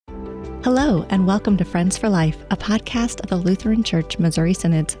Hello, and welcome to Friends for Life, a podcast of the Lutheran Church Missouri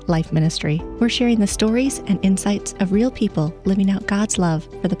Synod's Life Ministry. We're sharing the stories and insights of real people living out God's love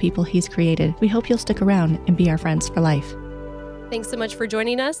for the people He's created. We hope you'll stick around and be our friends for life. Thanks so much for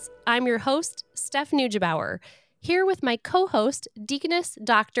joining us. I'm your host, Steph Neugebauer, here with my co-host, Deaconess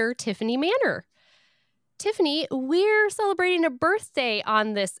Dr. Tiffany Manner. Tiffany, we're celebrating a birthday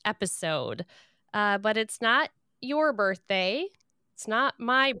on this episode, but it's not your birthday. It's not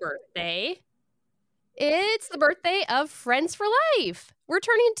my birthday. It's the birthday of Friends for Life. We're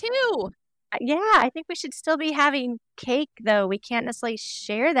turning 2. Yeah, I think we should still be having cake, though. We can't necessarily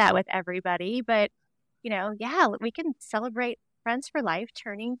share that with everybody, but, we can celebrate Friends for Life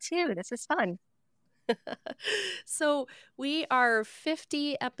turning 2. This is fun. So we are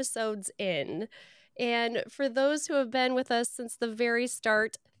 50 episodes in, and for those who have been with us since the very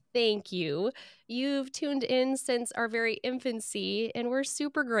start, thank you. You've tuned in since our very infancy, and we're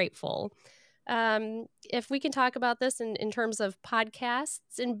super grateful. If we can talk about this in terms of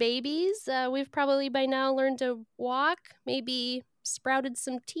podcasts and babies, we've probably by now learned to walk, maybe sprouted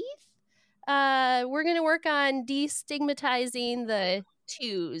some teeth. We're going to work on destigmatizing the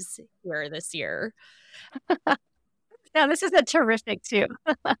 2s here this year. No, this is a terrific 2.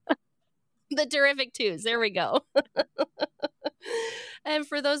 The terrific 2s. There we go. And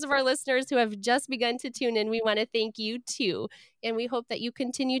for those of our listeners who have just begun to tune in, we want to thank you too. And we hope that you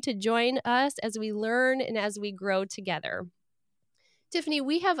continue to join us as we learn and as we grow together. Tiffany,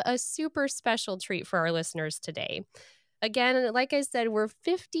 we have a super special treat for our listeners today. Again, like I said, we're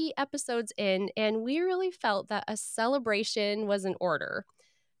 50 episodes in, and we really felt that a celebration was in order.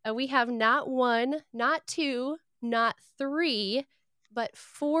 We have not 1, not 2, not 3, but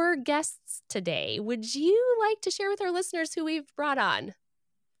 4 guests today. Would you like to share with our listeners who we've brought on?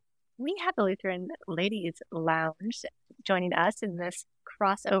 We have the Lutheran Ladies Lounge joining us in this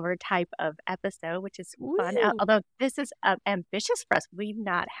crossover type of episode, which is fun. Although this is ambitious for us. We've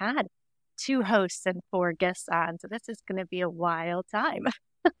not had 2 hosts and 4 guests on, so this is going to be a wild time.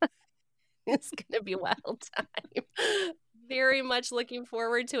 It's going to be a wild time. Very much looking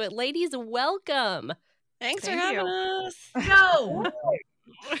forward to it. Ladies, welcome. Thanks for having us. Go.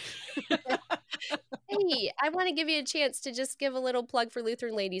 Hey, I want to give you a chance to just give a little plug for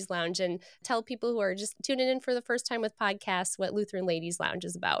Lutheran Ladies Lounge and tell people who are just tuning in for the first time with podcasts what Lutheran Ladies Lounge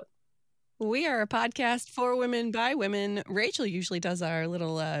is about. We are a podcast for women by women. Rachel usually does our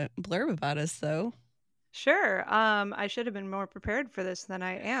little blurb about us, though. Sure. I should have been more prepared for this than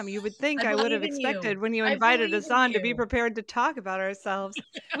I am. You would think I would have expected when you invited us on to be prepared to talk about ourselves.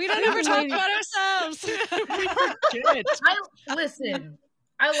 We don't ever talk about ourselves. We forget. Listen,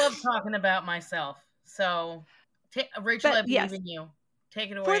 I love talking about myself. So, Rachel, I believe in you. Take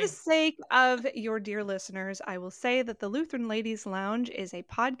it away. For the sake of your dear listeners, I will say that the Lutheran Ladies Lounge is a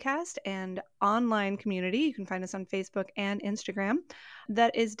podcast and online community. You can find us on Facebook and Instagram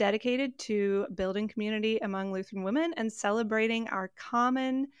that is dedicated to building community among Lutheran women and celebrating our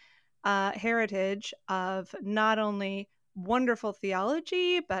common heritage of not only wonderful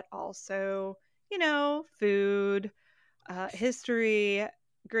theology, but also, food, history,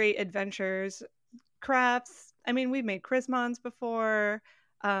 great adventures, crafts. I mean, we've made Chrismons before.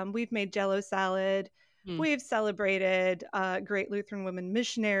 We've made Jell-O salad. We've celebrated great Lutheran women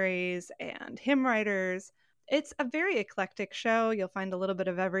missionaries and hymn writers. It's a very eclectic show. You'll find a little bit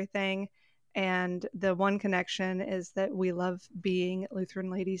of everything. And the one connection is that we love being Lutheran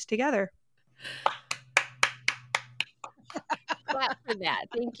ladies together. Clap for that.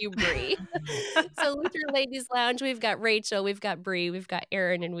 Thank you, Bree. So Lutheran Ladies Lounge, we've got Rachel, we've got Bree, we've got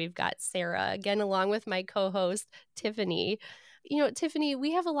Erin, and we've got Sarah, again, along with my co-host, Tiffany. Tiffany,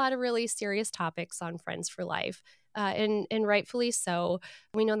 we have a lot of really serious topics on Friends for Life, and rightfully so.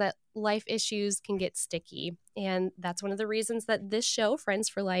 We know that life issues can get sticky, and that's one of the reasons that this show, Friends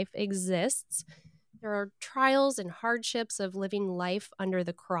for Life, exists. There are trials and hardships of living life under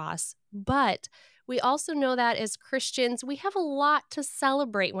the cross, but we also know that as Christians, we have a lot to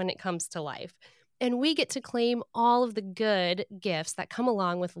celebrate when it comes to life, and we get to claim all of the good gifts that come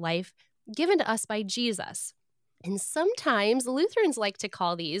along with life given to us by Jesus. And sometimes Lutherans like to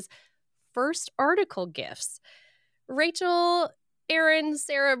call these first article gifts. Rachel, Erin,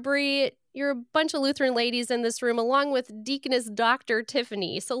 Sarah, Bree, you're a bunch of Lutheran ladies in this room, along with Deaconess Dr.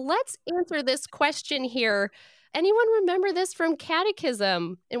 Tiffany. So let's answer this question here. Anyone remember this from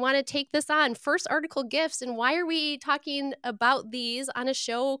catechism and want to take this on? First article gifts, and why are we talking about these on a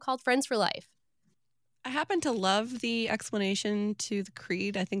show called Friends for Life? I happen to love the explanation to the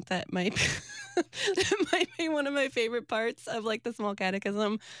creed. I think that might be one of my favorite parts of the small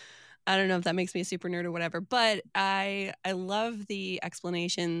catechism. I don't know if that makes me a super nerd or whatever, but I love the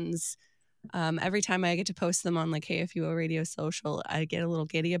explanations Every time I get to post them on like KFUO Radio Social, I get a little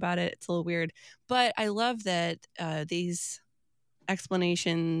giddy about it. It's a little weird. But I love that these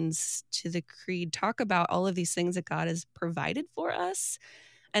explanations to the creed talk about all of these things that God has provided for us.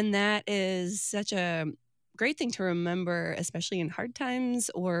 And that is such a great thing to remember, especially in hard times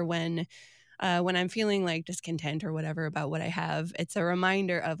or when I'm feeling like discontent or whatever about what I have. It's a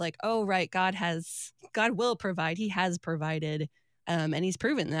reminder of like, oh, right, God will provide. He has provided. And he's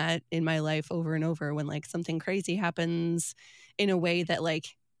proven that in my life over and over when like something crazy happens in a way that like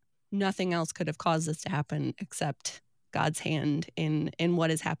nothing else could have caused this to happen except God's hand in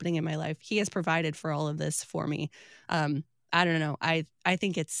what is happening in my life. He has provided for all of this for me. I don't know. I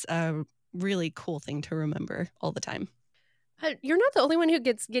think it's a really cool thing to remember all the time. You're not the only one who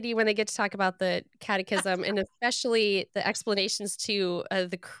gets giddy when they get to talk about the catechism and especially the explanations to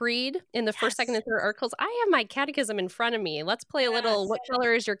the creed in the first, second, and third articles. I have my catechism in front of me. Let's play a little what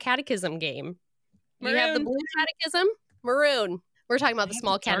color is your catechism game. Maroon. You have the blue catechism? Maroon. We're talking about the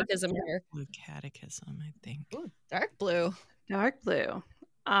small catechism here. Blue catechism, I think. Ooh, dark blue. Dark blue.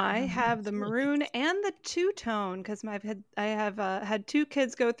 I have the maroon and the two-tone because I have had two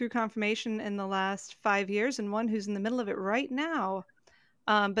kids go through confirmation in the last 5 years and one who's in the middle of it right now.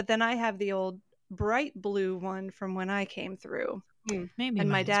 But then I have the old bright blue one from when I came through. Maybe and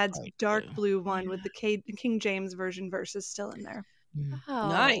my dad's dark blue one Yeah. with the King James version verses still in there. Oh.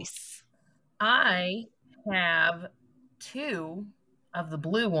 Nice. I have 2 of the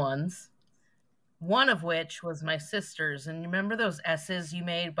blue ones, one of which was my sister's. And you remember those S's you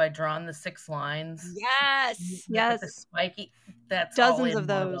made by drawing the 6 lines? Yes. Yes. The spiky. That's Dozens all in of one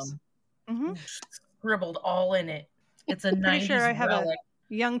those. them. Scribbled all in it. It's a 90s Pretty sure I have relic.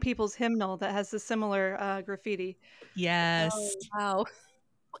 a young people's hymnal that has a similar graffiti. Yes. Oh, wow.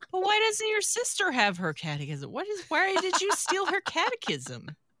 But why doesn't your sister have her catechism? Why did you steal her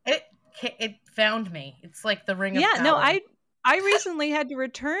catechism? It found me. It's like the ring of Yeah, power. no, I recently had to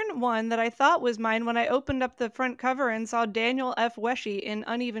return one that I thought was mine when I opened up the front cover and saw Daniel F. Weshy in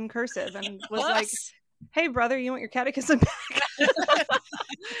uneven cursive and was like, hey, brother, you want your catechism back?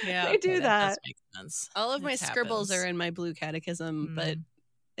 Yeah, They do that. does make sense. All of my It scribbles happens. are in my blue catechism, but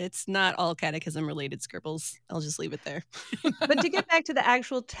it's not all catechism related scribbles. I'll just leave it there. But to get back to the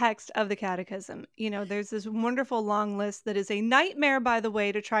actual text of the catechism, there's this wonderful long list that is a nightmare, by the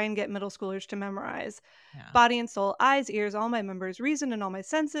way, to try and get middle schoolers to memorize. Yeah. Body and soul, eyes, ears, all my members, reason and all my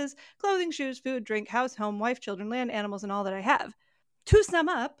senses, clothing, shoes, food, drink, house, home, wife, children, land, animals, and all that I have. To sum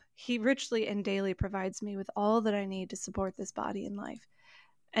up, he richly and daily provides me with all that I need to support this body and life.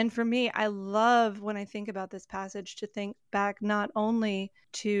 And for me, I love when I think about this passage to think back not only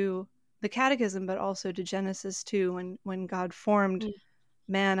to the catechism, but also to Genesis 2, when God formed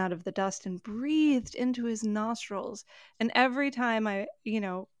man out of the dust and breathed into his nostrils. And every time I,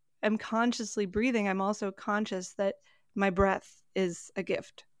 am consciously breathing, I'm also conscious that my breath is a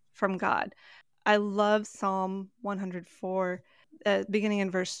gift from God. I love Psalm 104, beginning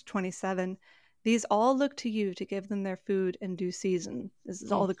in verse 27. These all look to you to give them their food in due season. This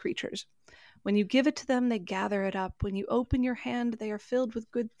is all the creatures. When you give it to them, they gather it up. When you open your hand, they are filled with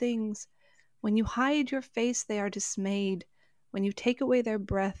good things. When you hide your face, they are dismayed. When you take away their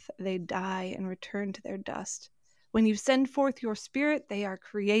breath, they die and return to their dust. When you send forth your spirit, they are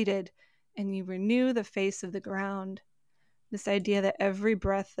created, and you renew the face of the ground. This idea that every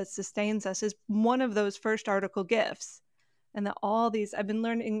breath that sustains us is one of those first article gifts. And that all these, I've been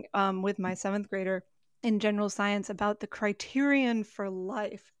learning with my 7th grader in general science about the criterion for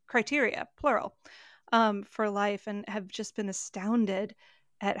life, criteria, plural, for life, and have just been astounded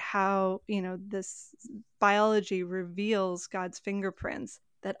at how, this biology reveals God's fingerprints,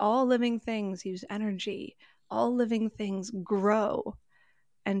 that all living things use energy, all living things grow,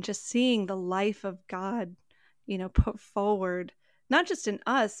 and just seeing the life of God, put forward, not just in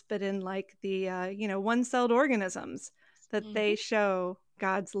us, but in like the, one-celled organisms, that they show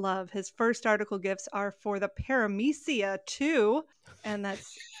God's love. His first article gifts are for the paramecia too. And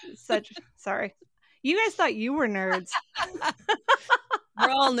that's sorry. You guys thought you were nerds. We're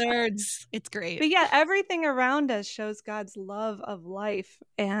all nerds. It's great. But yeah, everything around us shows God's love of life.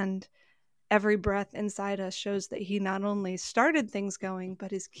 And every breath inside us shows that he not only started things going,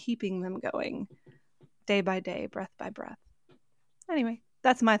 but is keeping them going day by day, breath by breath. Anyway,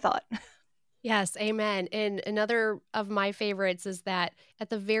 that's my thought. Yes, amen. And another of my favorites is that at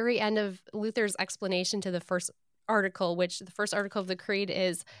the very end of Luther's explanation to the first article, which the first article of the Creed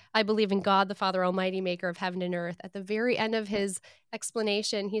is, I believe in God, the Father Almighty, maker of heaven and earth. At the very end of his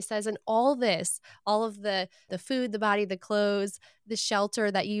explanation, he says, and all this, all of the food, the body, the clothes, the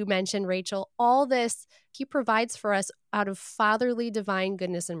shelter that you mentioned, Rachel, all this he provides for us out of fatherly divine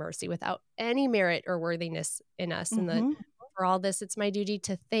goodness and mercy without any merit or worthiness in us. And for all this, it's my duty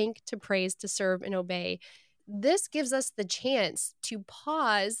to thank, to praise, to serve, and obey. This gives us the chance to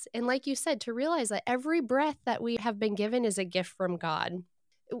pause and, like you said, to realize that every breath that we have been given is a gift from God.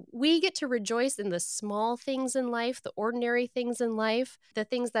 We get to rejoice in the small things in life, the ordinary things in life, the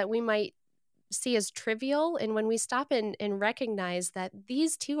things that we might see as trivial. And when we stop and recognize that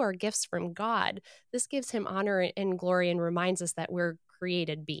these too are gifts from God, this gives him honor and glory and reminds us that we're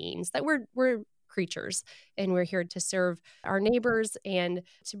created beings, that we're creatures, and we're here to serve our neighbors and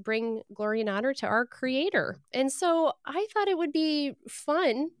to bring glory and honor to our Creator. And so I thought it would be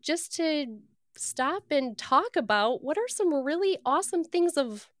fun just to stop and talk about what are some really awesome things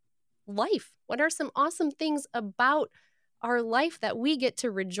of life? What are some awesome things about our life that we get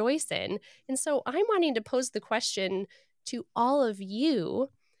to rejoice in? And so I'm wanting to pose the question to all of you.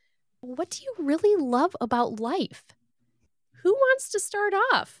 What do you really love about life? Who wants to start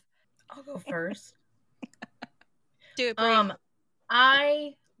off? I'll go first. Do it, Brie.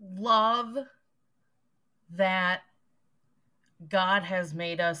 I love that God has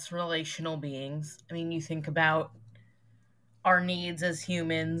made us relational beings. I mean, you think about our needs as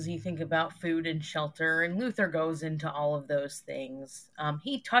humans, you think about food and shelter, and Luther goes into all of those things.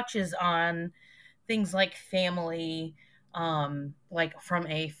 He touches on things like family, like from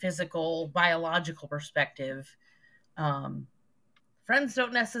a physical, biological perspective. Friends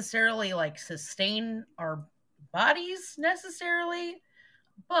don't necessarily like sustain our bodies necessarily,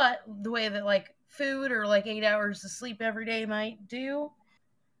 but the way that like food or like 8 hours of sleep every day might do.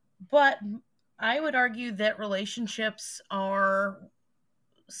 But I would argue that relationships are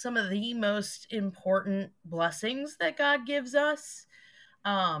some of the most important blessings that God gives us.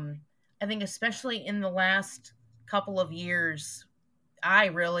 I think especially in the last couple of years, I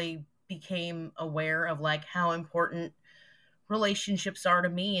really became aware of like how important relationships are to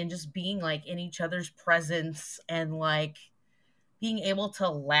me, and just being like in each other's presence and like being able to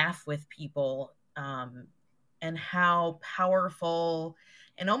laugh with people, and how powerful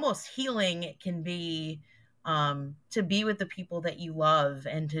and almost healing it can be, to be with the people that you love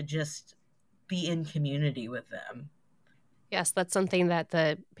and to just be in community with them. Yes, that's something that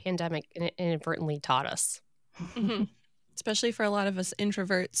the pandemic inadvertently taught us. Especially for a lot of us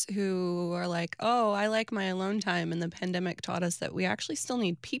introverts who are like, oh, I like my alone time. And the pandemic taught us that we actually still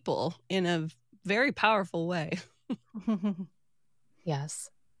need people in a very powerful way. Yes.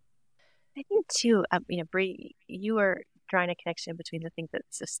 I think too, Bree, you were drawing a connection between the things that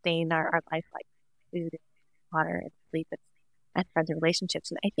sustain our life, like food, and water, and sleep, and friends and relationships.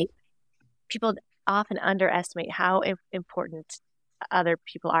 And I think people often underestimate how important other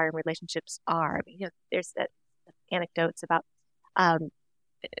people are in relationships are. I mean, there's that anecdotes about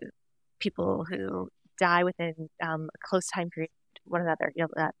people who die within a close time period to one another,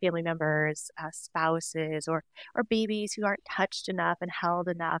 family members, spouses, or babies who aren't touched enough and held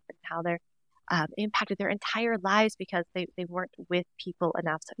enough, and how they're impacted their entire lives because they weren't with people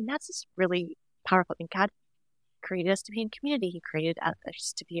enough. So I mean, that's just really powerful. I mean, God created us to be in community. He created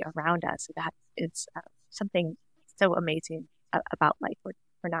others to be around us. So that is something so amazing about life.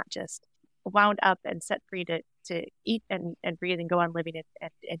 We're not just wound up and set free to eat and breathe and go on living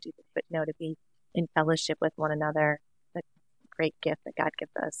and do this, but no, to be in fellowship with one another. The great gift that God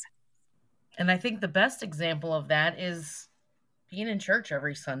gives us. And I think the best example of that is being in church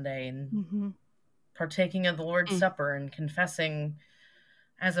every Sunday and partaking of the Lord's Supper and confessing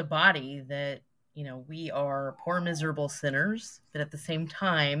as a body that, we are poor, miserable sinners, but at the same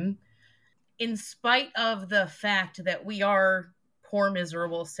time, in spite of the fact that we are poor,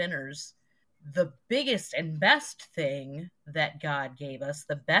 miserable sinners, the biggest and best thing that God gave us,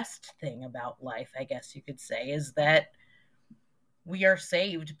 the best thing about life, I guess you could say, is that we are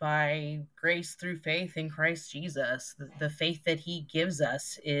saved by grace through faith in Christ Jesus. The faith that he gives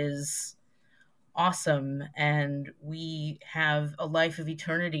us is awesome, and we have a life of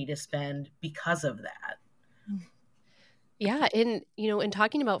eternity to spend because of that. Yeah. And, in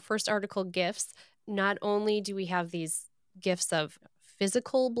talking about first article gifts, not only do we have these gifts of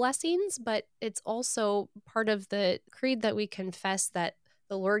physical blessings, but it's also part of the creed that we confess that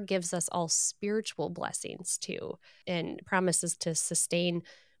the Lord gives us all spiritual blessings too, and promises to sustain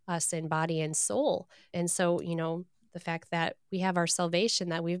us in body and soul. And so, the fact that we have our salvation,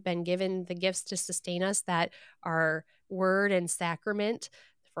 that we've been given the gifts to sustain us, that are word and sacrament.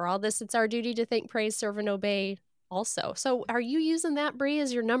 For all this, it's our duty to think, praise, serve, and obey. also. So are you using that, Bree,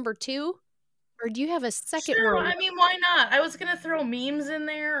 as your number 2? Or do you have a second Sure, one? I mean, why not? I was gonna throw memes in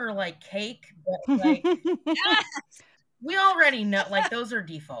there or like cake, but like we already know, like those are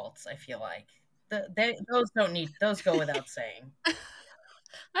defaults. I feel like those go without saying.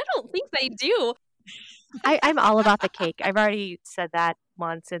 I don't think they do. I'm all about the cake. I've already said that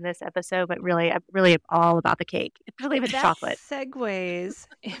once in this episode, but really, I'm really all about the cake. It's really with That chocolate. segues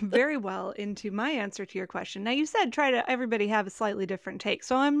very well into my answer to your question. Now, you said try to everybody have a slightly different take,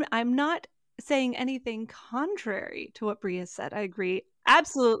 so I'm not saying anything contrary to what Bria said. I agree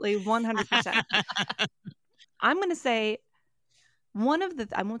absolutely 100%. I'm going to say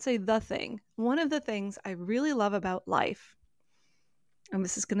I won't say the thing. One of the things I really love about life, and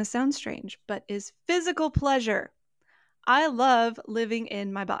this is going to sound strange, but is physical pleasure. I love living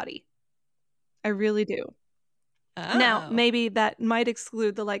in my body. I really do. Now, maybe that might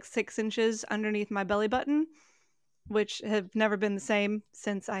exclude the 6 inches underneath my belly button, which have never been the same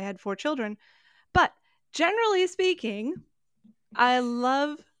since I had 4 children. But generally speaking, I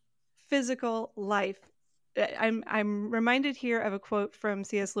love physical life. I'm reminded here of a quote from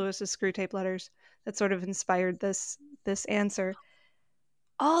C.S. Lewis's Screwtape Letters that sort of inspired this answer.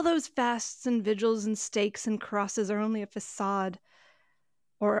 All those fasts and vigils and stakes and crosses are only a facade,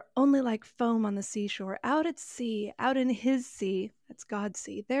 or only like foam on the seashore. Out at sea, out in his sea, that's God's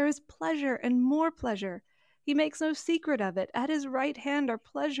sea, there is pleasure and more pleasure. He makes no secret of it. At his right hand are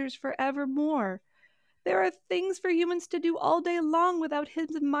pleasures forevermore. There are things for humans to do all day long without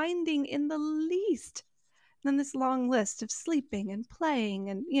his minding in the least. And then this long list of sleeping and playing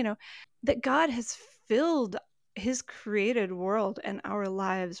and, that God has filled his created world and our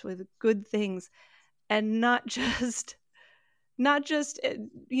lives with good things, and not just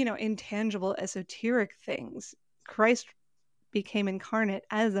intangible esoteric things. Christ became incarnate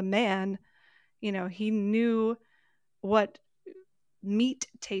as a man. He knew what meat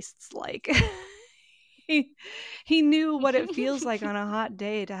tastes like. he knew what it feels like on a hot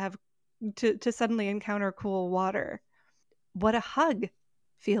day to have to suddenly encounter cool water, what a hug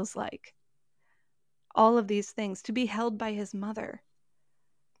feels like. All of these things, to be held by his mother,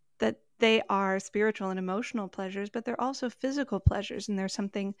 that they are spiritual and emotional pleasures, but they're also physical pleasures. And there's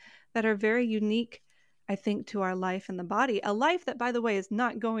something that are very unique, I think, to our life in the body. A life that, by the way, is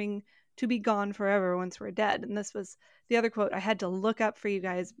not going to be gone forever once we're dead. And this was the other quote I had to look up for you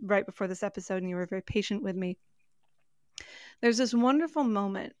guys right before this episode, and you were very patient with me. There's this wonderful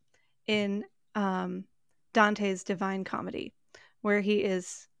moment in Dante's Divine Comedy where he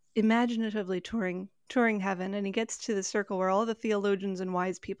is imaginatively touring heaven, and he gets to the circle where all the theologians and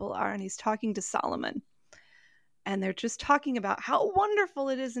wise people are, and he's talking to Solomon, and they're just talking about how wonderful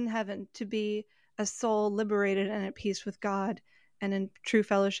it is in heaven to be a soul liberated and at peace with God and in true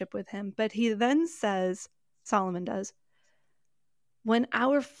fellowship with him. But he then says, Solomon does, when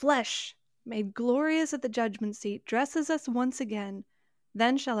our flesh, made glorious at the judgment seat, dresses us once again,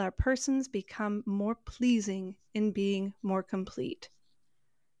 then shall our persons become more pleasing in being more complete.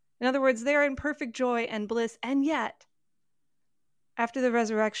 In other words, they're in perfect joy and bliss, and yet, after the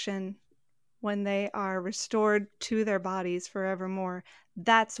resurrection, when they are restored to their bodies forevermore,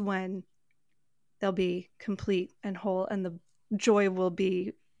 that's when they'll be complete and whole, and the joy will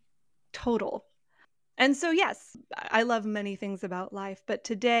be total. And so, yes, I love many things about life, but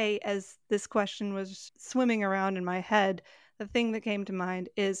today, as this question was swimming around in my head, the thing that came to mind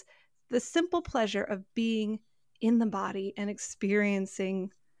is the simple pleasure of being in the body and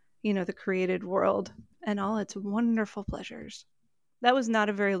experiencing the created world and all its wonderful pleasures. That was not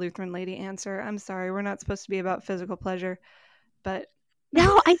a very Lutheran lady answer. I'm sorry. We're not supposed to be about physical pleasure, but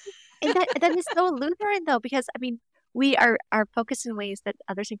no, that is so Lutheran though, because we are focused in ways that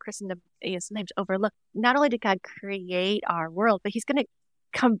others in Christendom sometimes overlook. Not only did God create our world, but he's going to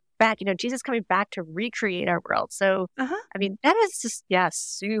come back, Jesus coming back to recreate our world. So, that is just,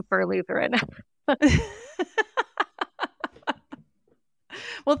 super Lutheran.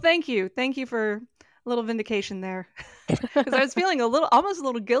 Well, thank you. Thank you for a little vindication there. Because I was feeling almost a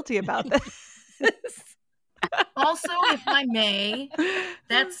little guilty about this. Also, if I may,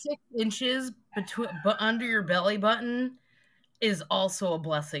 that 6 inches under your belly button is also a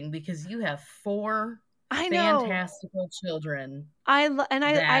blessing, because you have 4 fantastical children. I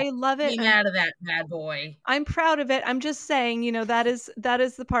love it. Came out of that bad boy. I'm proud of it. I'm just saying, that is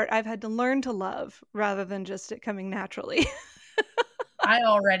the part I've had to learn to love rather than just it coming naturally. I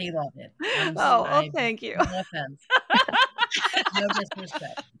already love it. Thank you. No offense. No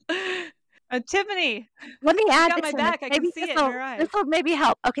disrespect. Tiffany, let me add got my back. I can see it in her eyes. This will maybe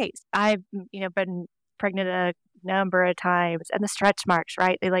help. Okay, I've been pregnant a number of times, and the stretch marks,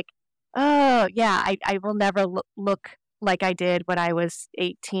 right? They Oh, yeah, I will never look like I did when I was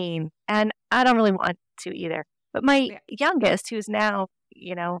 18, and I don't really want to either. But my youngest, who's now,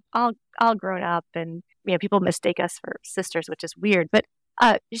 all grown up, and people mistake us for sisters, which is weird. But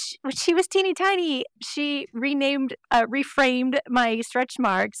when she was teeny tiny, she reframed my stretch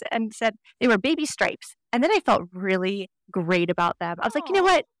marks and said they were baby stripes. And then I felt really great about them. I was like, you know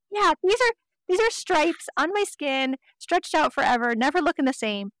what? Yeah, these are stripes on my skin, stretched out forever, never looking the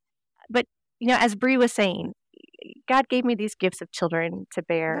same. But, as Bree was saying, God gave me these gifts of children to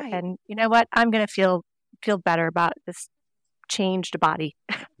bear. Right. And you know what? I'm going to feel better about this changed body.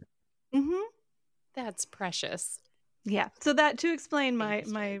 Mm-hmm. That's precious. Yeah. So that, to explain my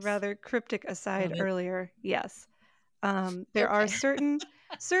stripes. rather cryptic aside Love it. earlier, yes. There are certain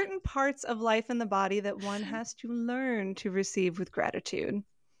parts of life in the body that one has to learn to receive with gratitude.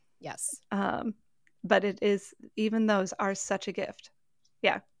 Yes. But even those are such a gift.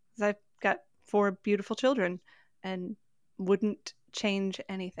 Yeah. 'Cause I've got 4 beautiful children and wouldn't change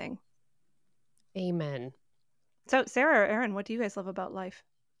anything. Amen. So, Sarah or Aaron, what do you guys love about life?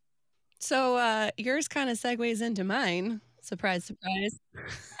 So yours kind of segues into mine. Surprise, surprise.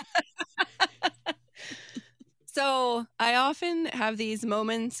 So I often have these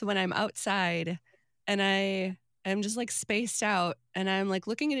moments when I'm outside and I am just like spaced out and I'm like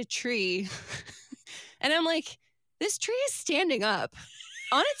looking at a tree and I'm like, this tree is standing up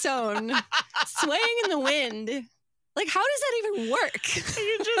on its own, swaying in the wind. Like, how does that even work?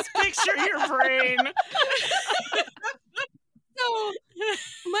 You just picture your brain. So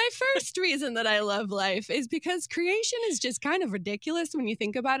my first reason that I love life is because creation is just kind of ridiculous when you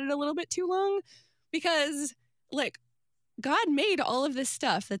think about it a little bit too long. Because, like, God made all of this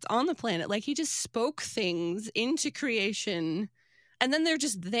stuff that's on the planet. Like, he just spoke things into creation and then they're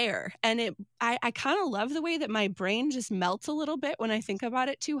just there. And I kind of love the way that my brain just melts a little bit when I think about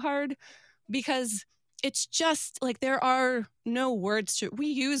it too hard, because it's just like there are no words we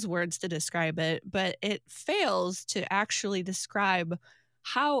use words to describe it, but it fails to actually describe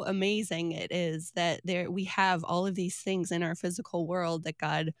how amazing it is that we have all of these things in our physical world that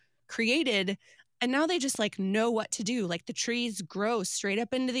God created. And now they just like know what to do. Like the trees grow straight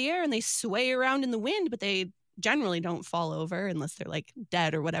up into the air and they sway around in the wind, but they generally don't fall over unless they're like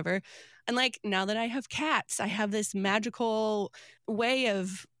dead or whatever. And like now that I have cats, I have this magical way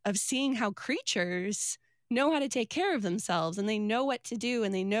of seeing how creatures know how to take care of themselves and they know what to do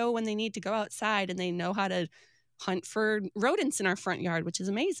and they know when they need to go outside and they know how to hunt for rodents in our front yard, which is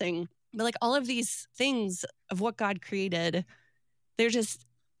amazing. But like all of these things of what God created, they're just,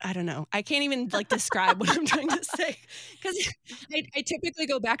 I don't know. I can't even like describe what I'm trying to say, because I typically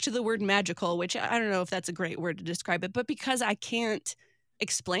go back to the word magical, which I don't know if that's a great word to describe it, but because I can't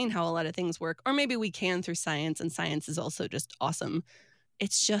explain how a lot of things work, or maybe we can through science, and science is also just awesome.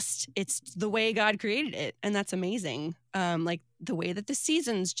 It's the way God created it, and that's amazing. Like the way that the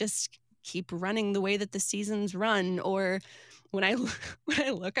seasons just keep running the way that the seasons run, or when I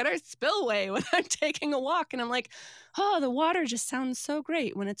look at our spillway when I'm taking a walk and I'm like, oh, the water just sounds so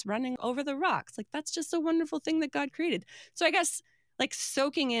great when it's running over the rocks. Like that's just a wonderful thing that God created. So I guess like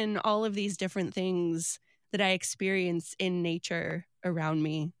soaking in all of these different things that I experience in nature around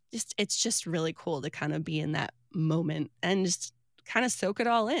me, it's just really cool to kind of be in that moment and just kind of soak it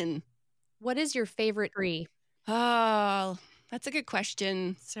all in. What is your favorite tree? Oh, that's a good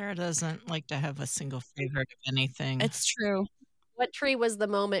question. Sarah doesn't like to have a single favorite of anything. It's true. What tree was the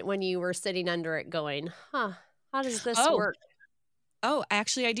moment when you were sitting under it going, how does this work? Oh,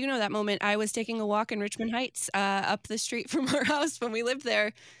 actually, I do know that moment. I was taking a walk in Richmond Heights up the street from our house when we lived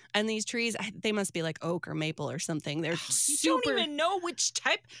there. And these trees, they must be like oak or maple or something. They're You don't even know which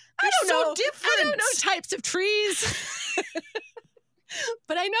type. I don't know. Different. I don't know types of trees.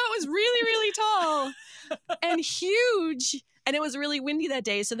 But I know it was really, really tall and huge. And it was really windy that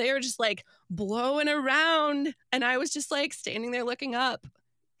day. So they were just like blowing around. And I was just like standing there looking up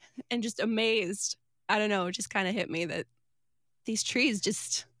and just amazed. I don't know. It just kind of hit me that these trees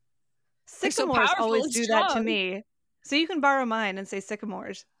just... Sycamores so always do that to me. So you can borrow mine and say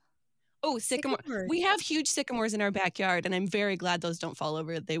sycamores. Oh, sycamore. We have huge sycamores in our backyard. And I'm very glad those don't fall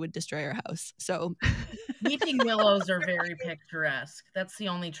over. They would destroy our house. So... Weeping willows are very picturesque. That's the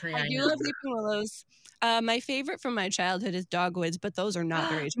only tree I do know. love weeping willows. My favorite from my childhood is dogwoods, but those are not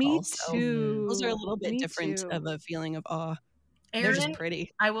very tall. Me too. Those are a little bit Me different too. of a feeling of awe. Erin, They're just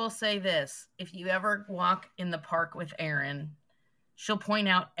pretty. I will say this. If you ever walk in the park with Erin, she'll point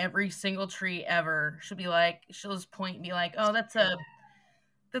out every single tree ever. She'll just point and be like, oh, that's a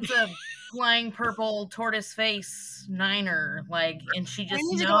flying purple tortoise face niner. Like, and she just I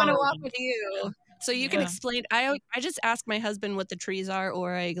need to go on a walk with you. So you can explain. I just ask my husband what the trees are,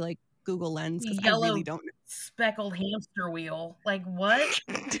 or I like Google Lens because I Yellow really don't know. speckled hamster wheel. Like what?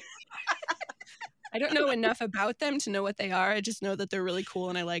 I don't know enough about them to know what they are. I just know that they're really cool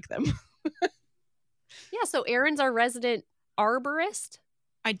and I like them. Yeah, so Erin's our resident arborist.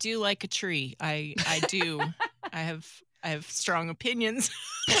 I do like a tree. I do. I have strong opinions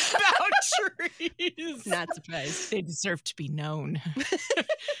about trees. Not surprised. They deserve to be known.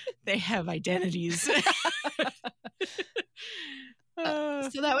 They have identities.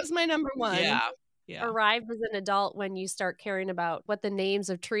 So that was my number one. Yeah. Arrive as an adult when you start caring about what the names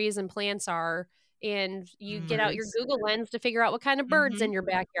of trees and plants are, and you get out your Google Lens to figure out what kind of birds in your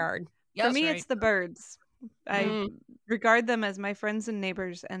backyard. For me, it's the birds. I regard them as my friends and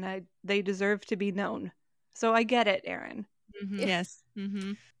neighbors, and they deserve to be known. So I get it, Erin. Yes.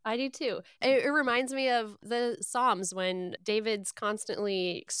 I do too. It reminds me of the Psalms when David's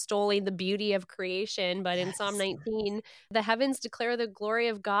constantly extolling the beauty of creation. But in Psalm 19, the heavens declare the glory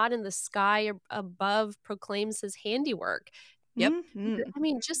of God and the sky above proclaims his handiwork. Yep. I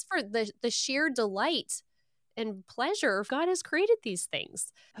mean, just for the sheer delight and pleasure, God has created these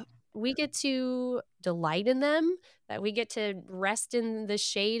things. We get to delight in them, that we get to rest in the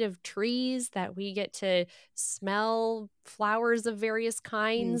shade of trees, that we get to smell flowers of various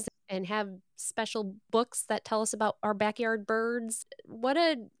kinds and have special books that tell us about our backyard birds. What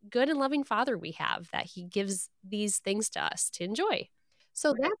a good and loving Father we have, that he gives these things to us to enjoy.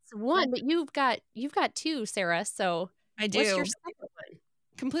 So that's one, but you've got two, Sarah. So I do. What's your second one?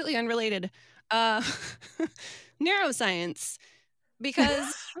 Completely unrelated. Neuroscience.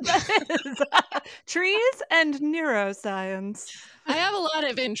 Because trees and neuroscience. I have a lot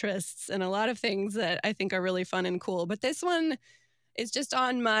of interests and a lot of things that I think are really fun and cool. But this one is just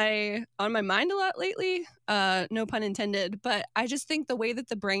on my mind a lot lately. No pun intended. But I just think the way that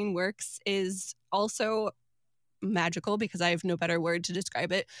the brain works is also magical, because I have no better word to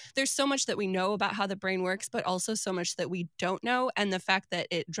describe it. There's so much that we know about how the brain works, but also so much that we don't know. And the fact that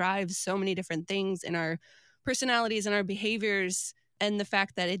it drives so many different things in our personalities and our behaviors, and the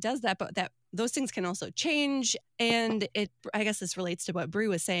fact that it does that, but that those things can also change. And I guess this relates to what Brie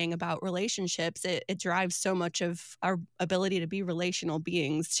was saying about relationships. It drives so much of our ability to be relational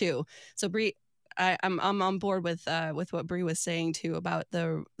beings too. So Brie, I'm on board with what Brie was saying too about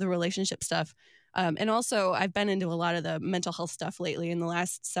the relationship stuff. And also I've been into a lot of the mental health stuff lately in the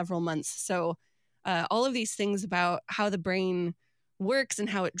last several months. So all of these things about how the brain works and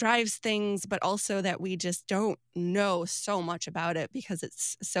how it drives things, but also that we just don't know so much about it because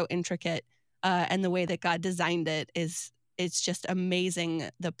it's so intricate. And the way that God designed it's just amazing,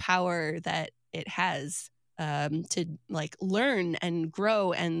 the power that it has to like learn and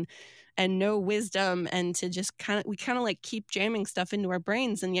grow and know wisdom, and to just we kind of like keep jamming stuff into our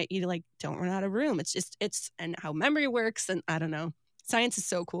brains, and yet you like don't run out of room. And how memory works, and I don't know. Science is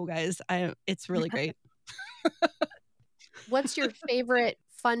so cool, guys. It's really great. What's your favorite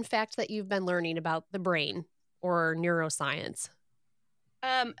fun fact that you've been learning about the brain or neuroscience?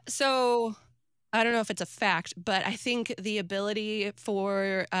 So I don't know if it's a fact, but I think the ability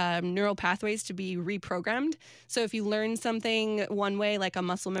for neural pathways to be reprogrammed. So if you learn something one way, like a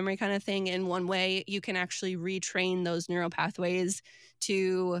muscle memory kind of thing in one way, you can actually retrain those neural pathways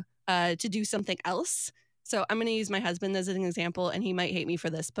to do something else. So I'm going to use my husband as an example, and he might hate me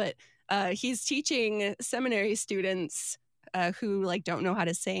for this, but he's teaching seminary students who like don't know how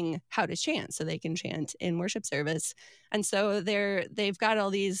to sing, how to chant, so they can chant in worship service. And so they've got all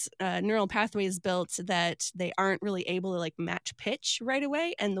these neural pathways built that they aren't really able to like match pitch right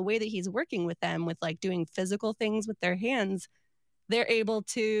away. And the way that he's working with them with like doing physical things with their hands, they're able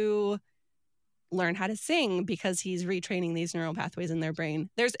to learn how to sing because he's retraining these neural pathways in their brain.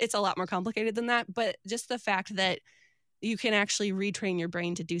 It's a lot more complicated than that, but just the fact that you can actually retrain your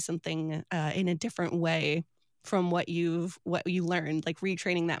brain to do something in a different way from what you learned, like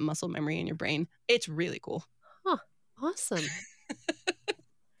retraining that muscle memory in your brain. It's really cool. Huh. Awesome.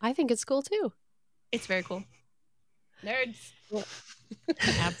 I think it's cool too. It's very cool. Nerds.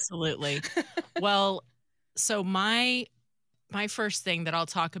 Absolutely. Well, so my first thing that I'll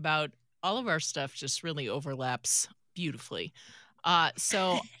talk about, all of our stuff just really overlaps beautifully.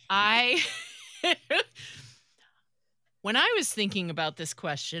 So when I was thinking about this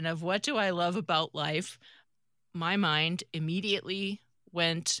question of what do I love about life, my mind immediately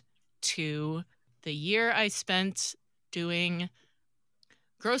went to the year I spent doing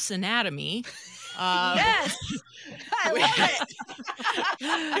gross anatomy. Yes, I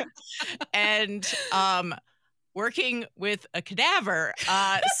love it. And working with a cadaver.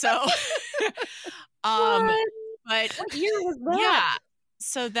 But what year was that? Yeah.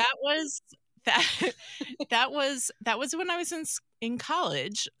 So that was that was when I was in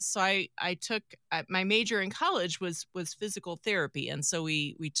college. So I took my major in college was physical therapy, and so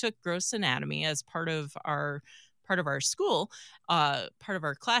we took gross anatomy as part of our school, part of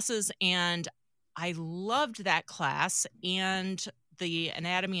our classes, and I loved that class and the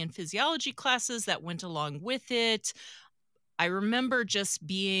anatomy and physiology classes that went along with it. I remember just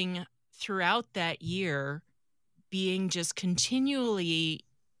being throughout that year being just continually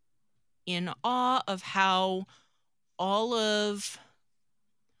in awe of how all of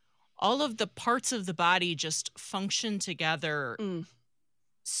the parts of the body just function together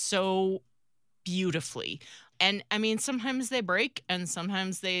so beautifully. And I mean, sometimes they break and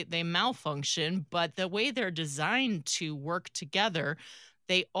sometimes they malfunction, but the way they're designed to work together,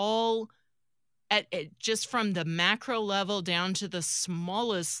 they all, just from the macro level down to the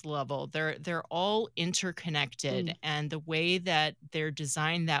smallest level, they're all interconnected, and the way that they're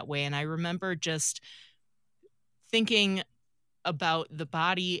designed that way. And I remember just thinking about the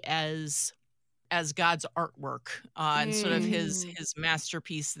body as God's artwork, and sort of his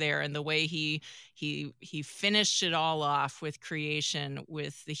masterpiece there, and the way he finished it all off with creation,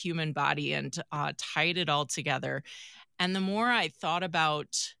 with the human body, and tied it all together. And the more I thought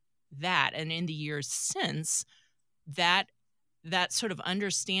about that, and in the years since, that sort of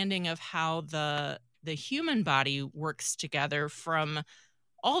understanding of how the human body works together, from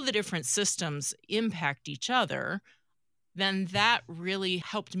all the different systems impact each other, then that really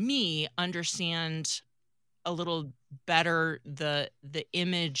helped me understand a little better the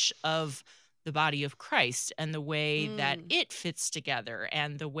image of the body of Christ, and the way that it fits together,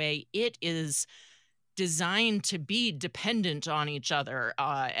 and the way it is designed to be dependent on each other,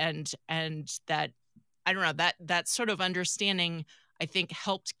 and that, I don't know, that sort of understanding, I think,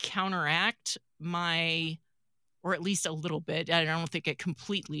 helped counteract my, or at least a little bit, I don't think it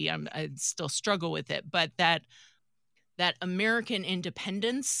completely, I still struggle with it, but that American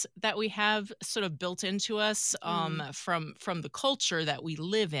independence that we have sort of built into us, from the culture that we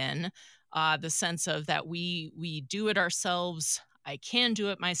live in, the sense of that we do it ourselves. I can do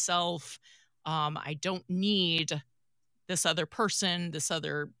it myself. I don't need this other person, this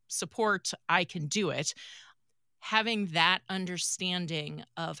other support. I can do it. Having that understanding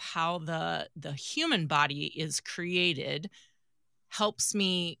of how the human body is created helps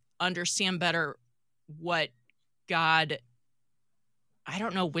me understand better what God, I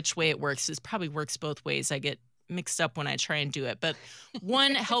don't know which way it works. It probably works both ways. I get mixed up when I try and do it, but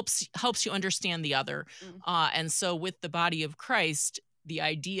one helps you understand the other. And so with the body of Christ, the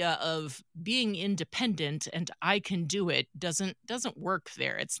idea of being independent and I can do it doesn't work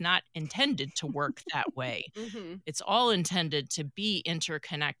there. It's not intended to work that way. It's all intended to be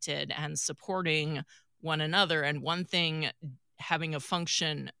interconnected and supporting one another, and one thing having a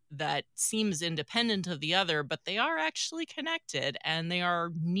function that seems independent of the other, but they are actually connected and they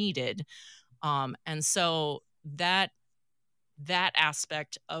are needed. And so that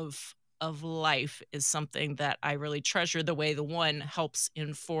aspect of life is something that I really treasure, the way the one helps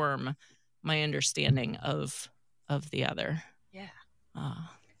inform my understanding of the other. Yeah.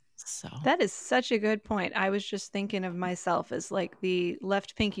 So that is such a good point. I was just thinking of myself as like the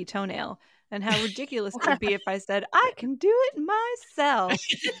left pinky toenail, and how ridiculous it would be if I said, I can do it myself.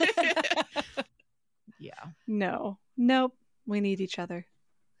 Yeah. Nope. We need each other.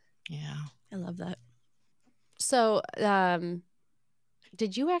 Yeah. I love that. So,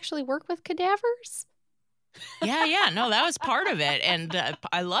 did you actually work with cadavers? Yeah. No, that was part of it. And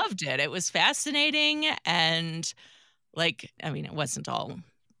I loved it. It was fascinating. And it wasn't all,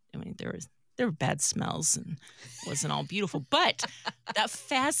 there were bad smells and it wasn't all beautiful, but that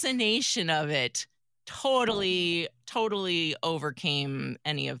fascination of it totally overcame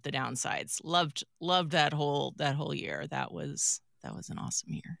any of the downsides. Loved that whole year. That was an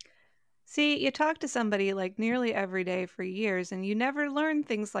awesome year. See, you talk to somebody like nearly every day for years, and you never learn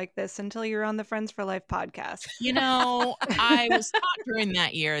things like this until you're on the Friends for Life podcast. I was taught during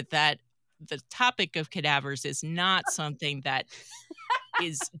that year that the topic of cadavers is not something that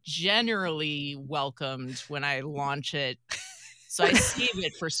is generally welcomed when I launch it. So I save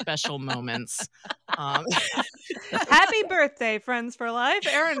it for special moments. Happy birthday, Friends for Life.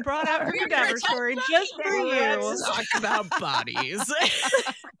 Erin brought out her cadaver story just for you. Let's talk about bodies.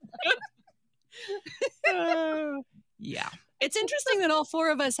 Yeah. It's interesting that all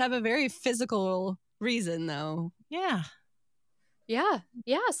four of us have a very physical reason, though. Yeah.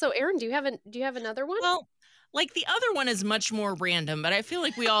 So Erin, do you have another one? Well, like the other one is much more random, but I feel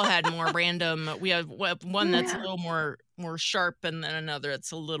like we all had more random. We have one that's a little more sharp, and then another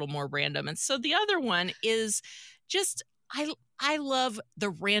that's a little more random. And so the other one is just, I love the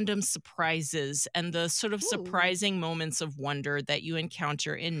random surprises and the sort of surprising moments of wonder that you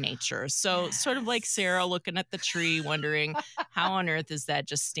encounter in nature. So sort of like Sarah looking at the tree, wondering how on earth is that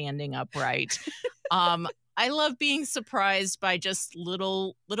just standing upright? I love being surprised by just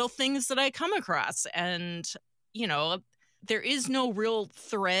little things that I come across. And, you know, there is no real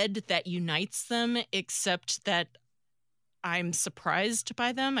thread that unites them except that I'm surprised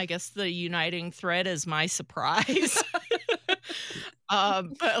by them. I guess the uniting thread is my surprise.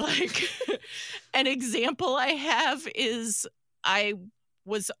 But like an example I have is I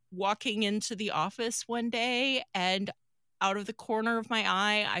was walking into the office one day and out of the corner of my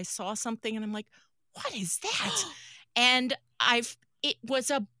eye, I saw something and I'm like, what is that? And it was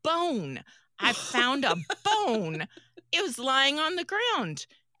a bone. I found a bone. It was lying on the ground.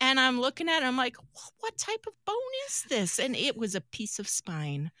 And I'm looking at it, I'm like, what type of bone is this? And it was a piece of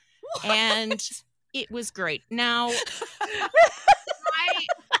spine. What? And it was great. Now, it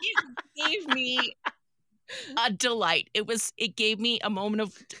gave me a delight. It gave me a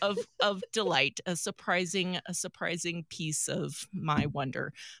moment of delight, a surprising piece of my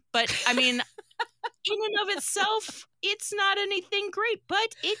wonder. But I mean, in and of itself, it's not anything great,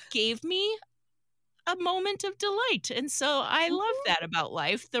 but it gave me a moment of delight. And so I love that about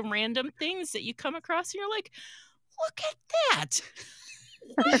life, the random things that you come across and you're like, look at that.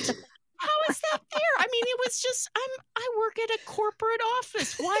 What? How is that there? I mean, it was just, I work at a corporate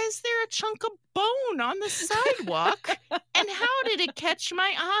office. Why is there a chunk of bone on the sidewalk? And how did it catch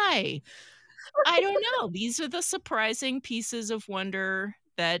my eye? I don't know. These are the surprising pieces of wonder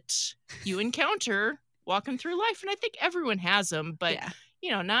that you encounter walking through life. And I think everyone has them, but you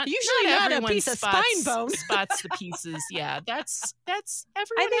know, not everyone a piece of spine bone spots the pieces. Yeah, that's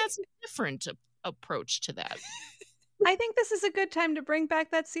everyone has a different approach to that. I think this is a good time to bring back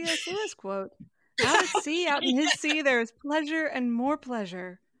that C.S. Lewis quote. Out at sea, out in his sea, there is pleasure and more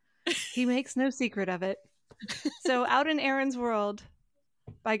pleasure. He makes no secret of it. So out in Aaron's world,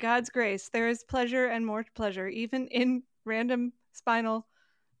 by God's grace, there is pleasure and more pleasure, even in random spinal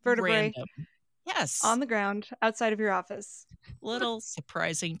vertebrae. Yes. On the ground outside of your office. Little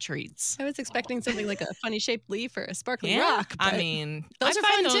surprising treats. I was expecting something like a funny shaped leaf or a sparkly rock. I mean, those are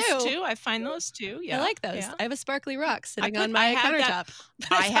fun too. I find those too. Yeah. I like those. Yeah. I have a sparkly rock sitting on my countertop.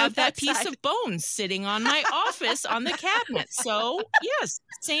 I have that piece of bone sitting on my office on the cabinet. So yes,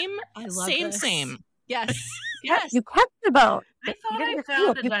 same. Yes. Yes. You kept the bone. I thought I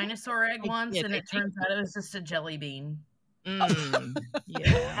found a dinosaur egg once, and it turns out it was just a jelly bean.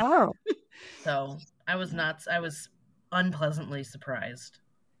 Yeah. Oh. So I was unpleasantly surprised.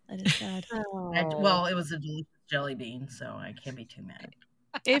 That is sad. Well, it was a delicious jelly bean, so I can't be too mad.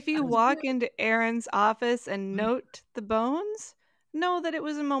 If you walk into Erin's office and note the bones, know that it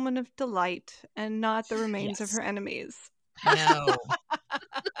was a moment of delight and not the remains of her enemies. No.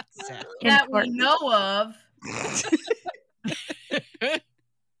 That we know of.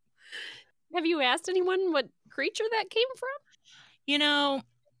 Have you asked anyone what creature that came from? You know,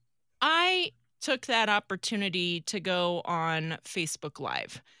 I took that opportunity to go on Facebook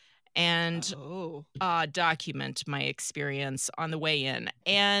Live and document my experience on the way in.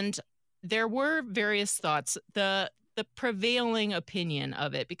 And there were various thoughts. The prevailing opinion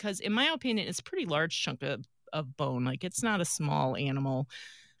of it, because in my opinion, it's a pretty large chunk of bone. Like, it's not a small animal.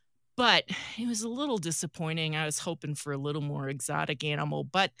 But it was a little disappointing. I was hoping for a little more exotic animal.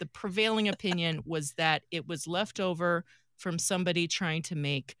 But the prevailing opinion was that it was left over from somebody trying to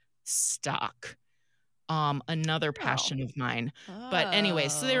make stock. Another passion of mine. But anyway,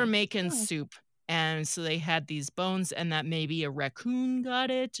 so they were making soup. And so they had these bones, and that maybe a raccoon got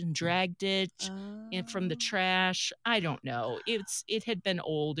it and dragged it in from the trash. I don't know. It had been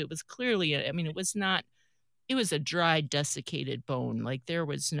old. It was clearly, it was not. It was a dry, desiccated bone. Like there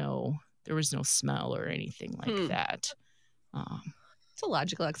was no smell or anything like that. It's a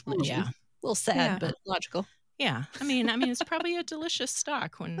logical explanation. Yeah. A little sad, but logical. Yeah. I mean, it's probably a delicious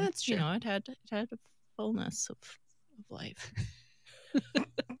stock when that's true. It had a fullness of life.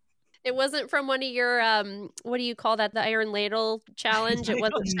 It wasn't from one of your what do you call that? The Iron Ladle challenge. It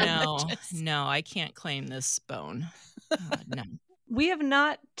wasn't. No, I can't claim this bone. No. We have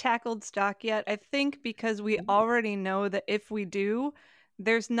not tackled stock yet, I think, because we already know that if we do,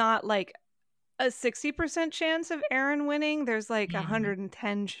 there's not like a 60% chance of Aaron winning. There's like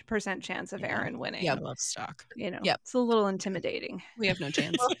 110% chance of Aaron winning. Yeah, I love stock. It's a little intimidating. We have no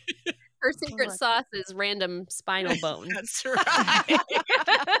chance. Well, her secret sauce is random spinal bone. That's right.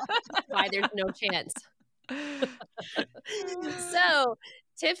 That's why there's no chance. So,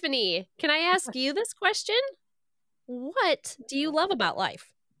 Tiffany, can I ask you this question? What do you love about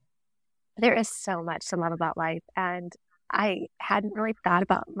life? There is so much to love about life. And I hadn't really thought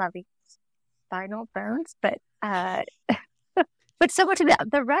about loving spinal bones, but but so much of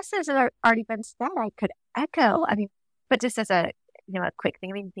the rest has already been said. I could echo. I mean, but just as a a quick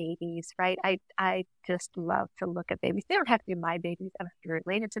thing. I mean, babies, right? I just love to look at babies. They don't have to be my babies. I don't have to be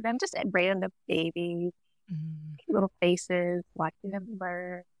related to them. Just random babies, cute little faces, watching them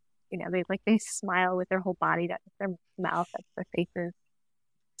learn. They smile with their whole body. That's their mouth. That's their faces.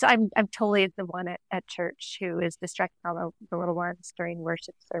 So I'm totally the one at church who is distracting all the little ones during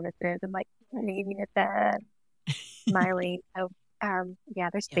worship services and like waving at them, smiling. So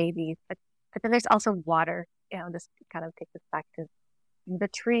there's babies, but then there's also water. This kind of takes us back to the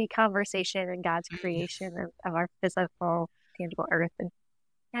tree conversation and God's creation of our physical, tangible earth. And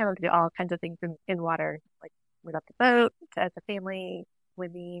I love to do all kinds of things in water. Like we love to boat as a family.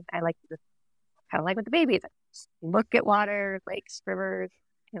 Swimming. I like to just kind of like with the babies. Just look at water, lakes, rivers,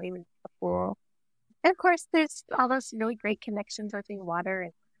 even a pool. And of course, there's all those really great connections between water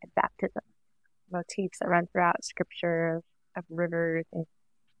and baptism motifs that run throughout Scripture of rivers and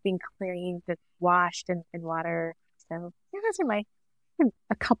being cleansed and washed in water. So those are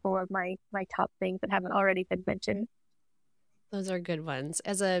a couple of my top things that haven't already been mentioned. Those are good ones.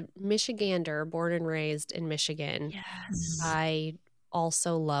 As a Michigander, born and raised in Michigan, Yes. I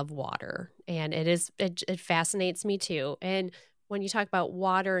also love water, and it fascinates me too. And when you talk about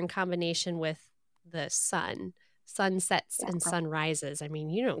water in combination with the sunsets and sunrises, I mean,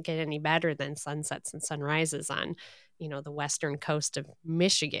 you don't get any better than sunsets and sunrises on, the western coast of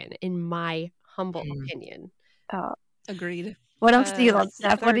Michigan, in my humble opinion. Agreed. What else do you love,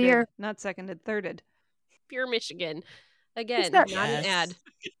 Steph? What are your... Not seconded, thirded. Pure Michigan. Again, not an ad.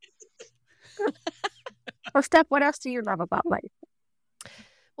 Well, Steph, what else do you love about life?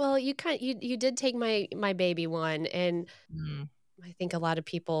 Well, you did take my baby one, and I think a lot of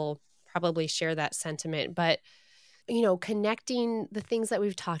people probably share that sentiment. But connecting the things that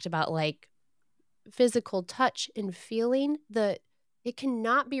we've talked about, like physical touch and feeling, it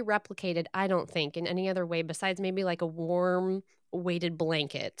cannot be replicated, I don't think, in any other way besides maybe like a warm weighted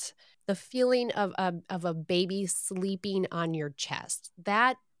blanket. The feeling of a baby sleeping on your chest,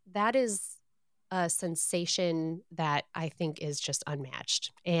 that is a sensation that I think is just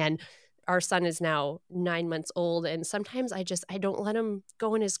unmatched. And our son is now 9 months old, and sometimes I don't let him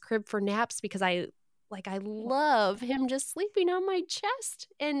go in his crib for naps because I love him just sleeping on my chest,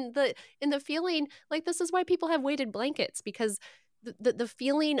 and the feeling, like, this is why people have weighted blankets, because the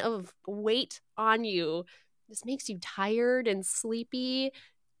feeling of weight on you just makes you tired and sleepy.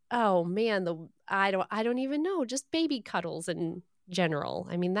 Oh man, I don't even know, just baby cuddles in general.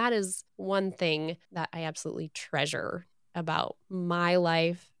 I mean, that is one thing that I absolutely treasure about my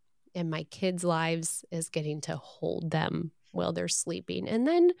life and my kids' lives, is getting to hold them while they're sleeping. And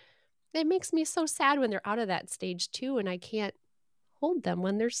then it makes me so sad when they're out of that stage too, and I can't hold them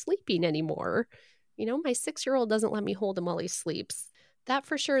when they're sleeping anymore. My 6-year-old doesn't let me hold him while he sleeps. That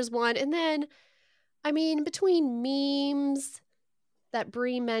for sure is one. And then, I mean, between memes that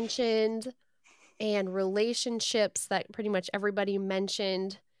Bree mentioned and relationships that pretty much everybody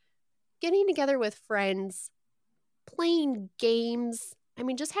mentioned, getting together with friends, playing games. I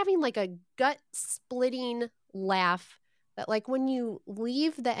mean, just having like a gut-splitting laugh that, like, when you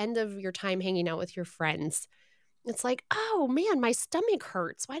leave the end of your time hanging out with your friends, it's like, oh man, my stomach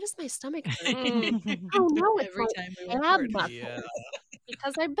hurts. Why does my stomach hurt? Oh no, it's Every my time we ab record. muscles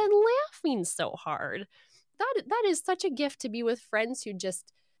because I've been laughing so hard. That is such a gift, to be with friends who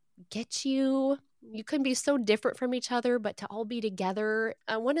just get you. You can be so different from each other, but to all be together.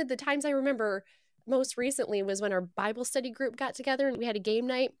 One of the times I remember most recently was when our Bible study group got together and we had a game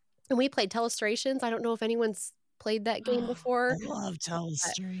night and we played Telestrations. I don't know if anyone's played that game before. I love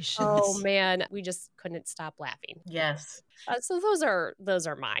Telestrations. Oh man, we just couldn't stop laughing. Yes. So those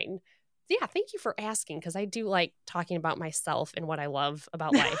are mine. Yeah, thank you for asking, because I do like talking about myself and what I love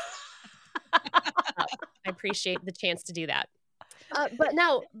about life. I appreciate the chance to do that. But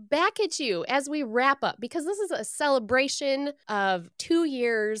now back at you as we wrap up, because this is a celebration of 2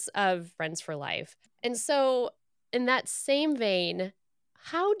 years of Friends for Life. And so in that same vein,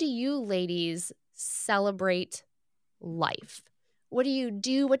 how do you ladies celebrate life? What do you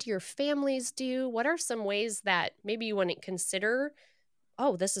do? What do your families do? What are some ways that maybe you wouldn't consider,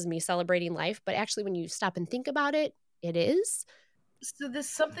 oh, this is me celebrating life, but actually when you stop and think about it, it is? So this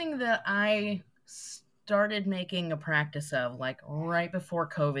is something that I started making a practice of, like right before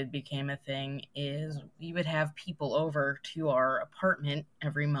COVID became a thing, is we would have people over to our apartment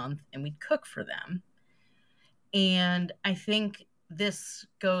every month and we'd cook for them. And I think this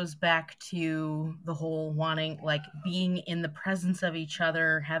goes back to the whole wanting, like, being in the presence of each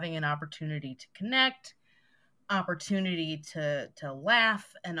other, having an opportunity to connect. opportunity to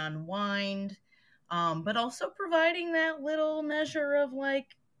laugh and unwind, but also providing that little measure of like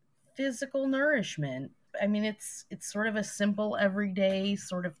physical nourishment. I mean, it's sort of a simple everyday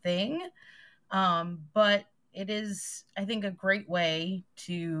sort of thing, but it is, I think, a great way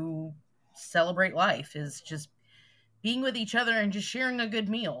to celebrate life, is just being with each other and just sharing a good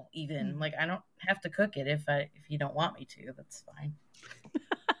meal. Even like, I don't have to cook it if you don't want me to. That's fine.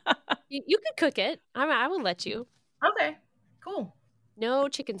 You could cook it. I will let you. Okay, cool. No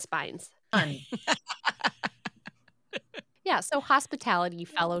chicken spines. Fun. Yeah, so hospitality,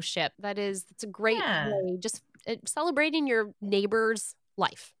 fellowship, it's a great way, just celebrating your neighbor's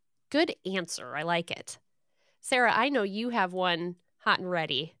life. Good answer. I like it. Sarah, I know you have one hot and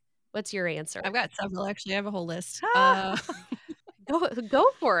ready. What's your answer? I've got several, actually. I have a whole list. Go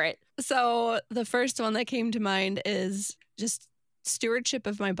for it. So the first one that came to mind is just stewardship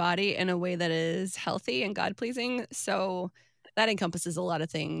of my body in a way that is healthy and God-pleasing. So that encompasses a lot of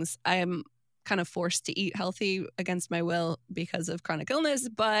things. I am kind of forced to eat healthy against my will because of chronic illness,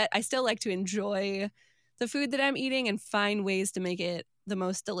 but I still like to enjoy the food that I'm eating and find ways to make it the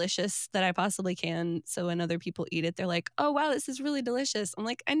most delicious that I possibly can. So when other people eat it, they're like, oh, wow, this is really delicious. I'm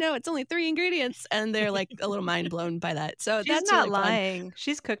like, I know, it's only 3 ingredients. And they're like a little mind blown by that. So She's that's not really lying. fun.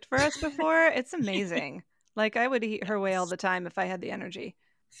 She's cooked for us before. It's amazing. Like, I would eat her way all the time if I had the energy.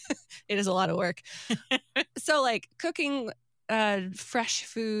 It is a lot of work. So like cooking fresh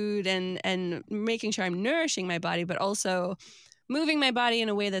food and making sure I'm nourishing my body, but also moving my body in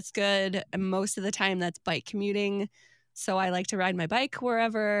a way that's good. And most of the time that's bike commuting. So I like to ride my bike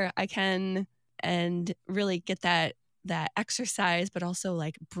wherever I can and really get that exercise, but also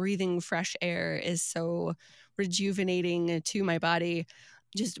like breathing fresh air is so rejuvenating to my body.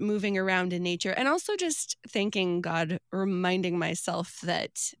 Just moving around in nature, and also just thanking God, reminding myself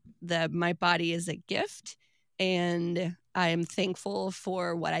that my body is a gift and I am thankful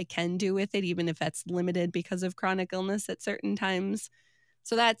for what I can do with it, even if that's limited because of chronic illness at certain times.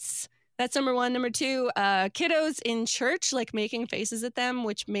 So that's number one. Number two, kiddos in church, like making faces at them,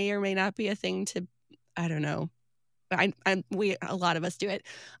 which may or may not be a thing to, I don't know. A lot of us do it.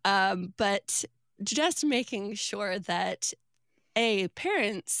 But just making sure that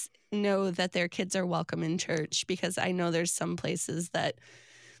parents know that their kids are welcome in church, because I know there's some places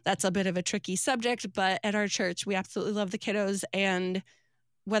that's a bit of a tricky subject, but at our church, we absolutely love the kiddos, and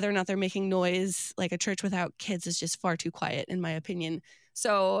whether or not they're making noise, like a church without kids is just far too quiet, in my opinion.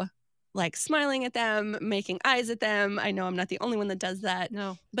 So like smiling at them, making eyes at them. I know I'm not the only one that does that.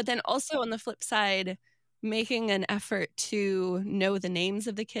 No. But then also on the flip side, making an effort to know the names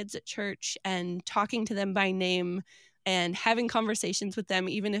of the kids at church and talking to them by name and having conversations with them,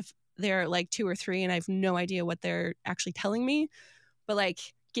 even if they're like 2 or 3 and I have no idea what they're actually telling me, but like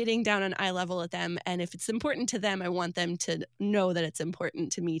getting down on eye level at them. And if it's important to them, I want them to know that it's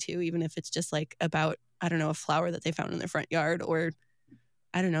important to me too, even if it's just like about, I don't know, a flower that they found in their front yard, or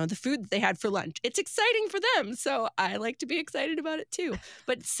I don't know, the food that they had for lunch. It's exciting for them. So I like to be excited about it too.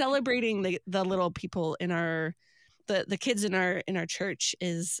 But celebrating the little people in the kids in our church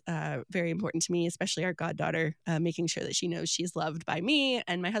is very important to me, especially our goddaughter, making sure that she knows she's loved by me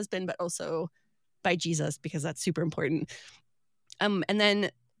and my husband, but also by Jesus, because that's super important. And then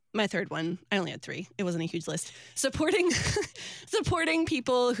my third one, I only had 3. It wasn't a huge list. Supporting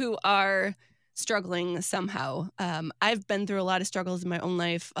people who are struggling somehow. I've been through a lot of struggles in my own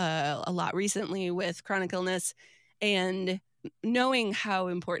life, a lot recently with chronic illness, and knowing how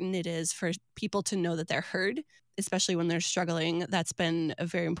important it is for people to know that they're heard, especially when they're struggling. That's been a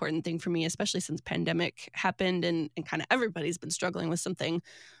very important thing for me, especially since pandemic happened and kind of everybody's been struggling with something.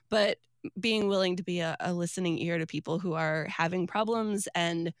 But being willing to be a listening ear to people who are having problems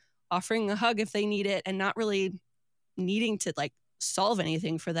and offering a hug if they need it, and not really needing to like solve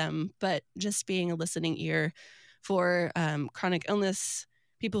anything for them, but just being a listening ear for chronic illness,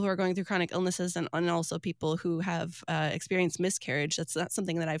 people who are going through chronic illnesses, and also people who have experienced miscarriage. That's not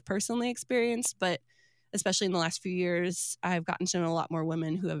something that I've personally experienced, but especially in the last few years, I've gotten to know a lot more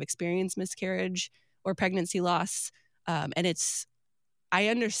women who have experienced miscarriage or pregnancy loss. And I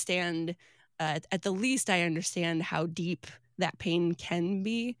understand, at the least, I understand how deep that pain can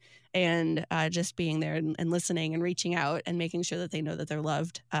be, and just being there and listening and reaching out and making sure that they know that they're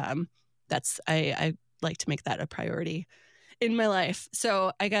loved. I like to make that a priority in my life.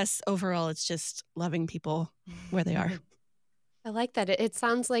 So I guess overall, it's just loving people where they are. I like that. It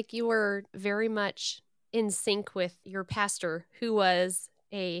sounds like you were very much in sync with your pastor, who was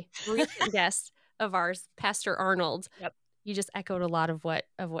a recent guest of ours, Pastor Arnold. Yep. You just echoed a lot of what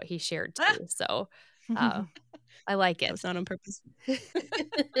he shared too. So I like it. That was not on purpose.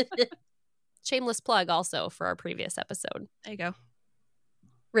 shameless plug also for our previous episode. There you go.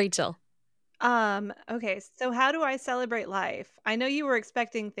 Rachel. Okay, so how do I celebrate life? I know you were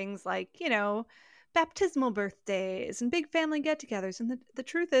expecting things like, baptismal birthdays and big family get-togethers. And the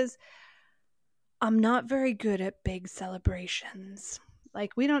truth is, I'm not very good at big celebrations.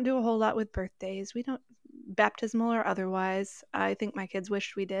 Like, we don't do a whole lot with birthdays. We don't, baptismal or otherwise. I think my kids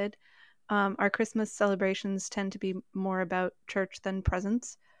wished we did. Our Christmas celebrations tend to be more about church than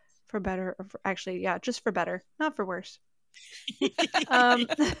presents, for better, or just for better, not for worse.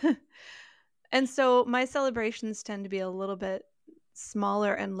 And so my celebrations tend to be a little bit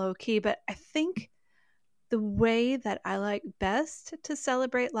smaller and low key, but I think the way that I like best to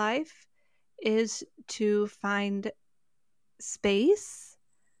celebrate life is to find space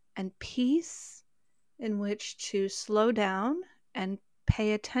and peace in which to slow down and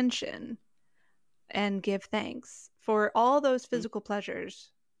pay attention and give thanks for all those physical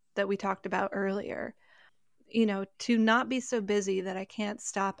pleasures that we talked about earlier. To not be so busy that I can't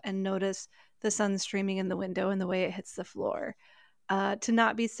stop and notice the sun streaming in the window and the way it hits the floor. To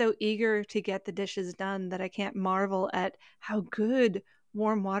not be so eager to get the dishes done that I can't marvel at how good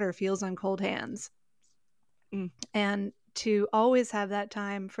warm water feels on cold hands. And to always have that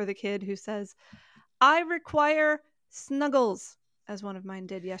time for the kid who says, I require snuggles, as one of mine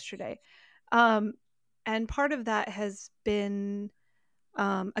did yesterday. And part of that has been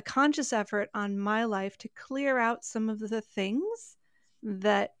a conscious effort on my life to clear out some of the things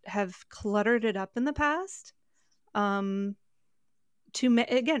that have cluttered it up in the past, to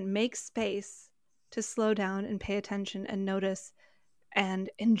make space to slow down and pay attention and notice and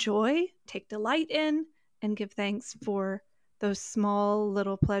enjoy, take delight in, and give thanks for those small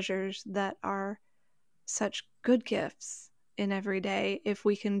little pleasures that are such good gifts in every day if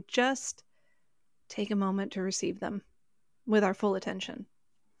we can just take a moment to receive them with our full attention.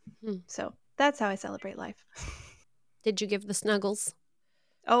 So that's how I celebrate life. Did you give the snuggles?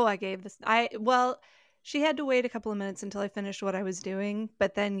 Oh, I gave this. She had to wait a couple of minutes until I finished what I was doing.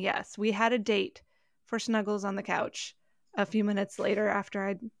 But then, yes, we had a date for snuggles on the couch a few minutes later after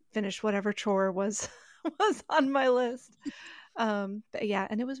I'd finished whatever chore was on my list. But yeah,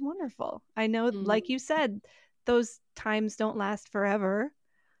 and it was wonderful. I know, like you said, those times don't last forever.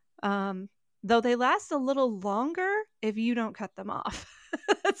 Though they last a little longer if you don't cut them off.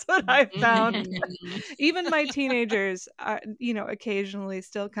 That's what I've found. Even my teenagers, occasionally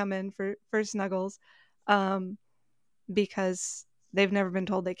still come in for snuggles, because they've never been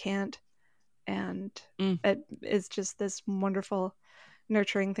told they can't. And it is just this wonderful,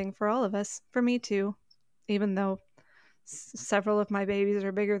 nurturing thing for all of us. For me too, even though several of my babies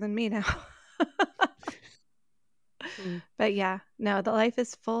are bigger than me now. But yeah, no, the life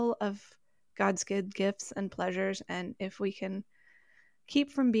is full of God's good gifts and pleasures. And if we can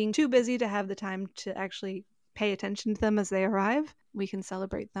keep from being too busy to have the time to actually pay attention to them as they arrive, we can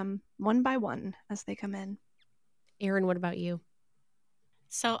celebrate them one by one as they come in. Erin, what about you?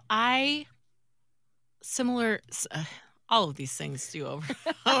 So all of these things do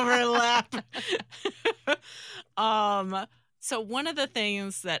overlap. So one of the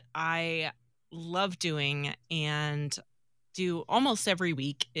things that I love doing and do almost every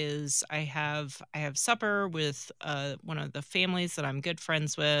week is I have supper with one of the families that I'm good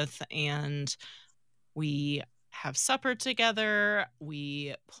friends with, and we have supper together.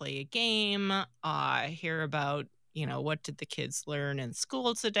 We play a game, hear about, what did the kids learn in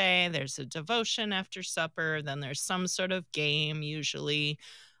school today? There's a devotion after supper. Then there's some sort of game usually,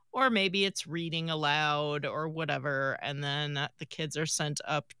 or maybe it's reading aloud or whatever. And then the kids are sent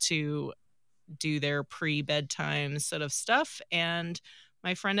up to do their pre-bedtime sort of stuff. And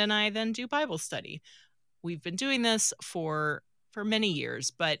my friend and I then do Bible study. We've been doing this for many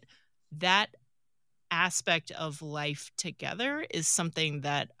years, but that aspect of life together is something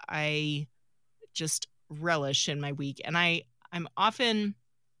that I just relish in my week. And I'm often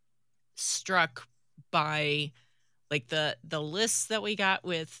struck by like the lists that we got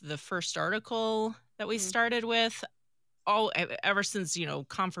with the first article that we started with. Ever since,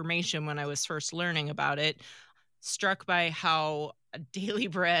 confirmation, when I was first learning about it, struck by how Daily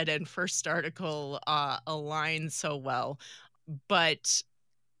Bread and First Article align so well. But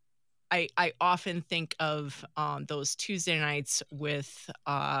I often think of those Tuesday nights with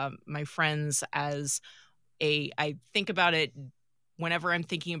my friends as I think about it whenever I'm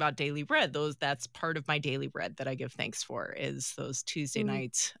thinking about Daily Bread. That's part of my Daily Bread that I give thanks for, is those Tuesday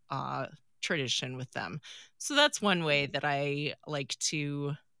nights tradition with them. So that's one way that I like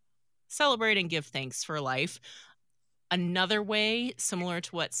to celebrate and give thanks for life. Another way, similar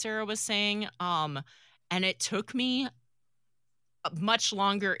to what Sarah was saying, and it took me much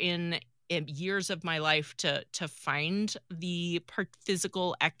longer in years of my life to find the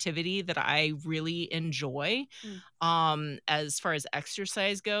physical activity that I really enjoy. As far as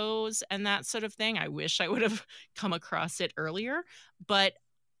exercise goes and that sort of thing, I wish I would have come across it earlier, but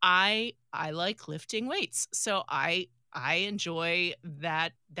I like lifting weights. So I enjoy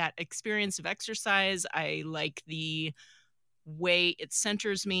that experience of exercise. I like the way it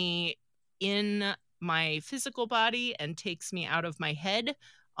centers me in my physical body and takes me out of my head,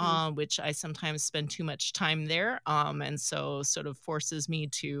 which I sometimes spend too much time there. And so sort of forces me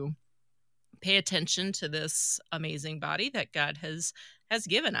to pay attention to this amazing body that God has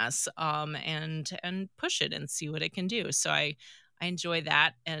given us, and push it and see what it can do. So I enjoy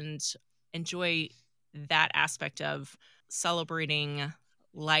that and enjoy that aspect of celebrating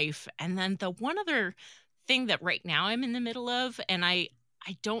life. And then the one other thing that right now I'm in the middle of, and I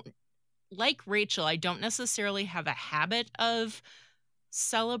don't, like Rachel, I don't necessarily have a habit of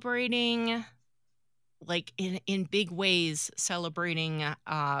celebrating, like in big ways, celebrating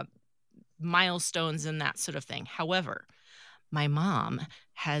milestones and that sort of thing. However, my mom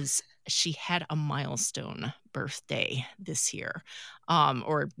she had a milestone birthday this year,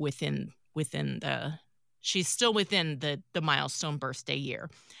 or she's still within the milestone birthday year.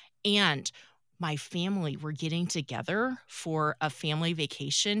 And my family were getting together for a family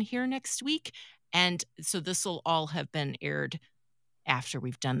vacation here next week. And so this will all have been aired after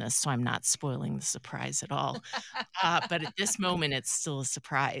we've done this, so I'm not spoiling the surprise at all. But at this moment, it's still a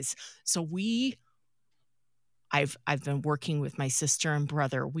surprise. So I've been working with my sister and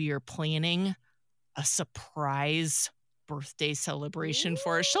brother. We are planning a surprise birthday celebration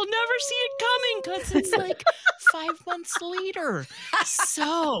for her. She'll never see it coming because it's like 5 months later.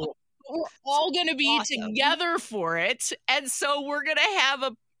 So we're all going to be together for it. And so we're going to have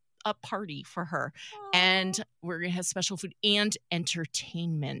a party for her. And we're going to have special food and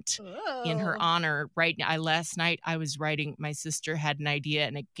entertainment in her honor. Right now, last night I was writing, my sister had an idea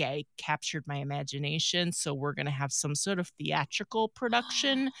and it captured my imagination. So we're going to have some sort of theatrical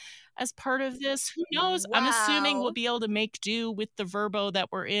production as part of this. Who knows? Wow. I'm assuming we'll be able to make do with the Verbo that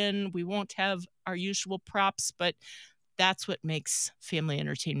we're in. We won't have our usual props, but that's what makes family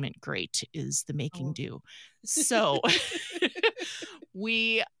entertainment great, is the making do. So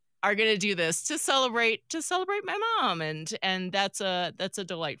we are going to do this to celebrate my mom, and that's a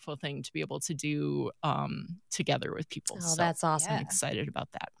delightful thing to be able to do together with people. Oh, so that's awesome. I'm excited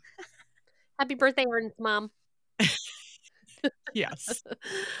about that. Happy birthday, Ern's mom. Yes.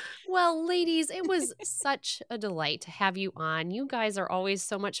 Well, ladies, it was such a delight to have you on. You guys are always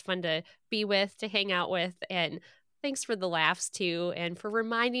so much fun to be with, to hang out with, and thanks for the laughs too, and for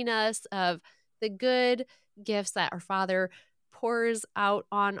reminding us of the good gifts that our Father pours out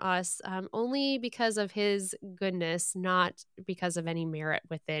on us, only because of his goodness, not because of any merit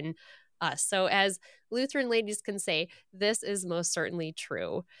within us. So as Lutheran ladies can say, this is most certainly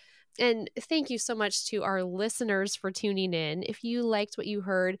true. And thank you so much to our listeners for tuning in. If you liked what you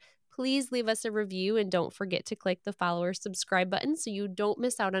heard, please leave us a review and don't forget to click the follow or subscribe button so you don't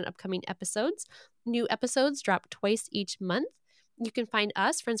miss out on upcoming episodes. New episodes drop twice each month. You can find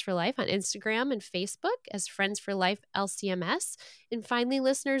us, Friends for Life, on Instagram and Facebook as Friends for Life LCMS. And finally,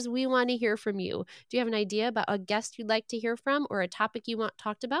 listeners, we want to hear from you. Do you have an idea about a guest you'd like to hear from or a topic you want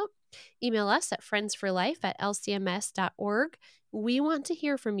talked about? Email us at friendsforlife@lcms.org. We want to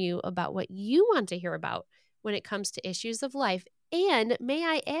hear from you about what you want to hear about when it comes to issues of life. And may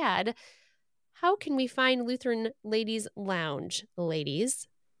I add, how can we find Lutheran Ladies Lounge, ladies?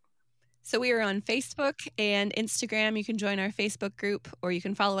 So we are on Facebook and Instagram. You can join our Facebook group, or you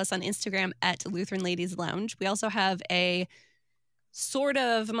can follow us on Instagram at Lutheran Ladies Lounge. We also have a sort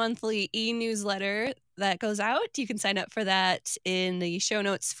of monthly e-newsletter that goes out. You can sign up for that in the show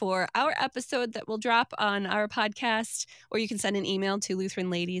notes for our episode that will drop on our podcast, or you can send an email to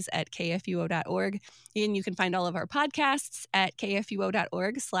lutheranladies@kfuo.org. And you can find all of our podcasts at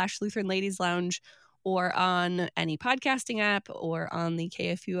kfuo.org/Lutheran Ladies Lounge, or on any podcasting app or on the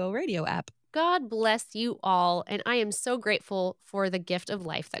KFUO radio app. God bless you all. And I am so grateful for the gift of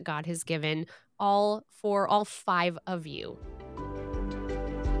life that God has given all 5 of you.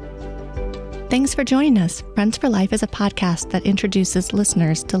 Thanks for joining us. Friends for Life is a podcast that introduces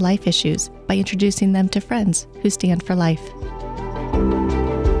listeners to life issues by introducing them to friends who stand for life.